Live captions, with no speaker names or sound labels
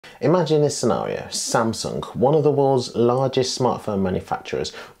Imagine this scenario: Samsung, one of the world's largest smartphone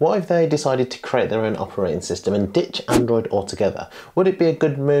manufacturers. What if they decided to create their own operating system and ditch Android altogether? Would it be a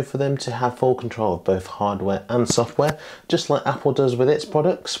good move for them to have full control of both hardware and software, just like Apple does with its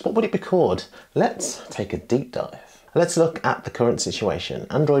products? What would it be called? Let's take a deep dive. Let's look at the current situation.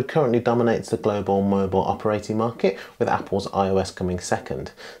 Android currently dominates the global mobile operating market, with Apple's iOS coming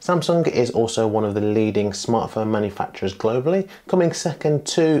second. Samsung is also one of the leading smartphone manufacturers globally, coming second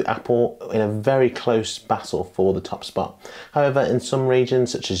to Apple in a very close battle for the top spot. However, in some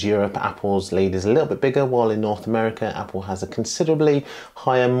regions such as Europe, Apple's lead is a little bit bigger, while in North America, Apple has a considerably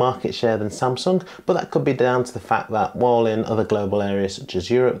higher market share than Samsung, but that could be down to the fact that while in other global areas such as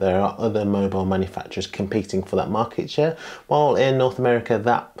Europe, there are other mobile manufacturers competing for that market share, while in North America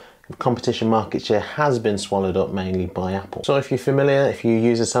that competition market share has been swallowed up mainly by Apple. So if you're familiar, if you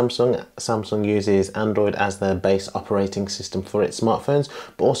use a Samsung uses Android as their base operating system for its smartphones,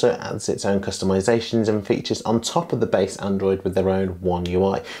 but also adds its own customizations and features on top of the base Android with their own One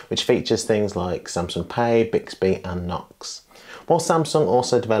UI, which features things like Samsung Pay, Bixby and Knox. While Samsung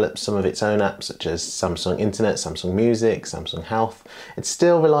also develops some of its own apps such as Samsung Internet, Samsung Music, Samsung Health, it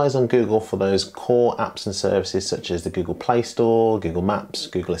still relies on Google for those core apps and services such as the Google Play Store, Google Maps,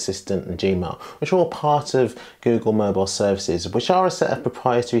 Google Assistant and Gmail, which are all part of Google mobile services, which are a set of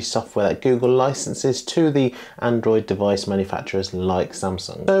proprietary software that Google licenses to the Android device manufacturers like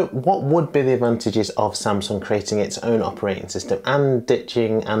Samsung. So what would be the advantages of Samsung creating its own operating system and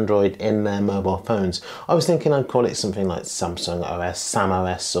ditching Android in their mobile phones? I was thinking I'd call it something like SamsungOS,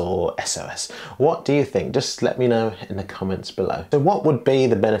 SamOS or SOS. What do you think? Just let me know in the comments below. So what would be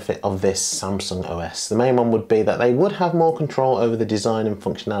the benefit of this SamsungOS? The main one would be that they would have more control over the design and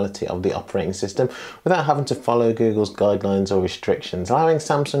functionality of the operating system without having to follow Google's guidelines or restrictions, allowing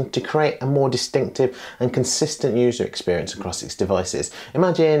Samsung to create a more distinctive and consistent user experience across its devices.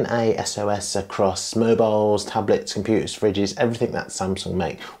 Imagine a SOS across mobiles, tablets, computers, fridges, everything that Samsung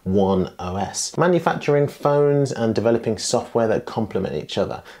make, one OS. Manufacturing phones and developing software that complement each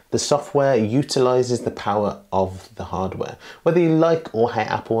other. The software utilizes the power of the hardware. Whether you like or hate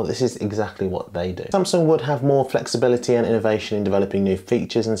Apple, this is exactly what they do. Samsung would have more flexibility and innovation in developing new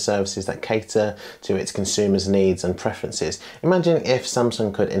features and services that cater to its consumers' needs and preferences. Imagine if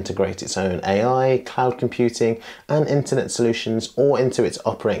Samsung could integrate its own AI, cloud computing, and internet solutions all into its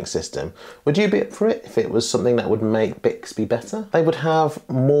operating system. Would you be up for it if it was something that would make Bixby better? They would have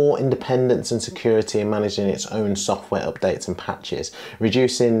more independence and security in managing its own software updates and patches,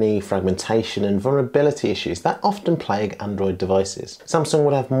 reducing the fragmentation and vulnerability issues that often plague Android devices. Samsung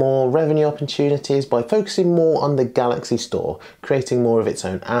would have more revenue opportunities by focusing more on the Galaxy Store, creating more of its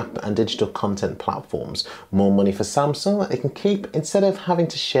own app and digital content platforms. More money for Samsung that they can keep instead of having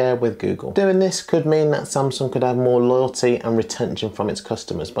to share with Google. Doing this could mean that Samsung could have more loyalty and retention from its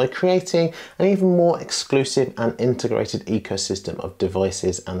customers by creating an even more exclusive and integrated ecosystem of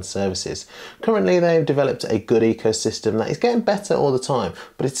devices and services. Currently, they've developed a good ecosystem that is getting better all the time,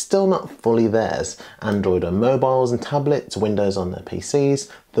 but it's still not fully theirs. Android on mobiles and tablets, Windows on their PCs.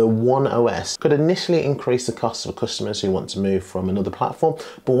 The One OS could initially increase the cost for customers who want to move from another platform,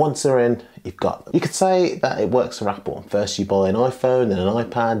 but once they're in, you've got them. You could say that it works for Apple. First you buy an iPhone, then an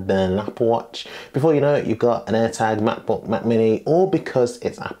iPad, then an Apple Watch. Before you know it, you've got an AirTag, MacBook, Mac Mini, all because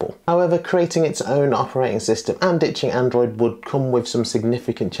it's Apple. However, creating its own operating system and ditching Android would come with some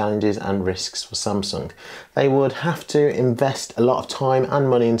significant challenges and risks for Samsung. They would have to invest a lot of time and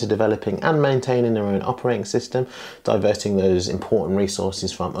money into developing and maintaining their own operating system, diverting those important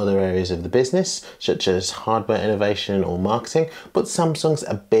resources from other areas of the business, such as hardware innovation or marketing, but Samsung's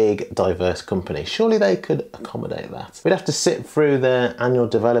a big, diverse company. Surely they could accommodate that. We'd have to sit through their annual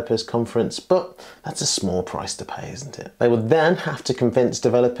developers conference, but that's a small price to pay, isn't it? They would then have to convince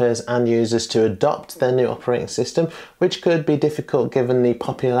developers and users to adopt their new operating system, which could be difficult given the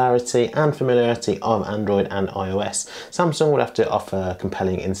popularity and familiarity of Android and iOS. Samsung would have to offer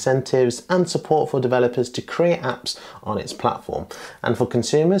compelling incentives and support for developers to create apps on its platform. And for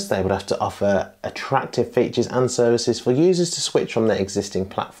consumers, they would have to offer attractive features and services for users to switch from their existing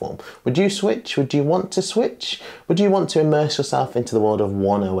platform. Would you switch? Would you want to switch? Would you want to immerse yourself into the world of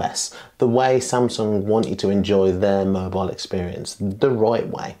One OS, the way Samsung want you to enjoy their mobile experience, the right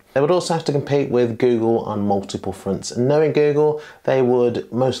way? They would also have to compete with Google on multiple fronts. And knowing Google, they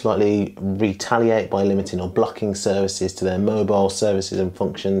would most likely retaliate by limiting or blocking services to their mobile services and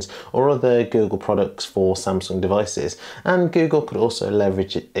functions or other Google products for Samsung devices. And Google could also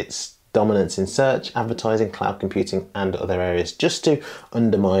leverage its dominance in search, advertising, cloud computing and other areas, just to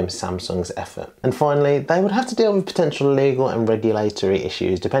undermine Samsung's effort. And finally, they would have to deal with potential legal and regulatory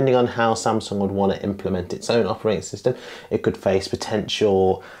issues. Depending on how Samsung would want to implement its own operating system, it could face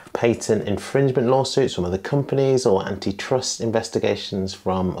potential patent infringement lawsuits from other companies or antitrust investigations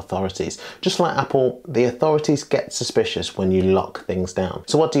from authorities. Just like Apple, the authorities get suspicious when you lock things down.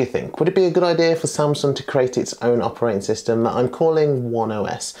 So what do you think? Would it be a good idea for Samsung to create its own operating system that I'm calling One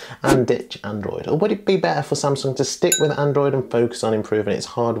OS and ditch Android? Or would it be better for Samsung to stick with Android and focus on improving its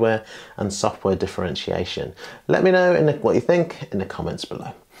hardware and software differentiation? Let me know what you think in the comments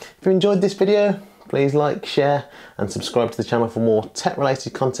below. If you enjoyed this video, please like, share and subscribe to the channel for more tech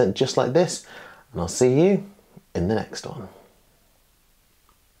related content just like this, and I'll see you in the next one.